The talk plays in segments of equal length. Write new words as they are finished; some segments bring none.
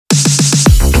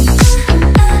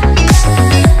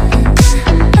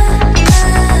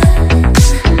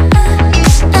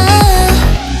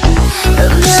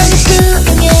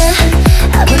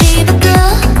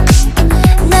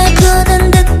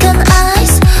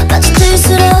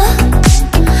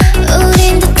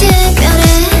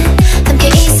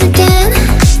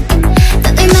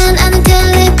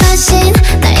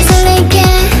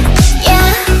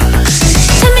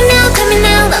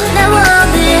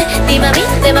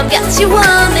맘같이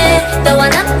원해 너와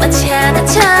난 마치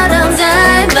하나처럼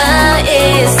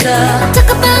닮아있어 Talk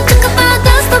about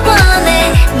that's the one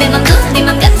내 맘도 네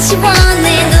맘같이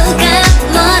원해 누가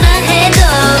뭐라 해도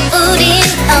우린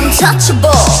untouchable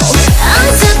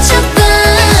Untouchable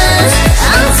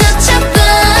Untouchable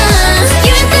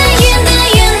You and I, you and I,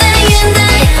 you and I, you and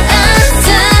I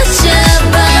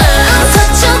Untouchable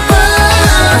Untouchable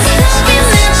We'll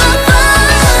never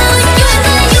fall You and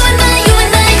I, you and I, you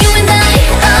and I, you and I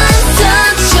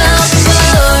Untouchable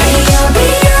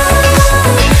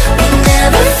We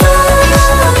never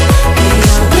fall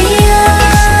We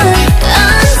are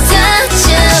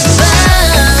untouchable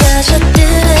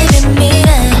가셔들의 비밀에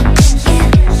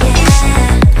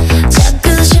자꾸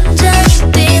심장이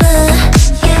뛰는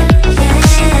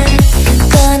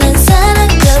뻔한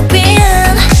사랑과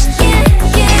비한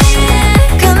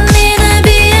감히 날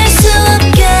피할 수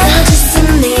없게 어딨음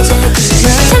이제 그만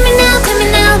Tell me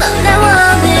now 넌 나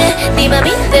원해 네 맘이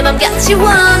내 맘같이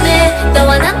원해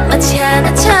너와 난 마치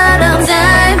하나처럼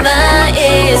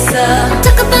닮아있어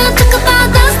Talk about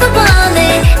that's the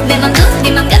one 내 맘도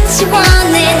네 맘같이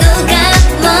원해 누가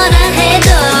뭐라 해도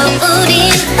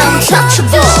우린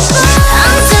untouchable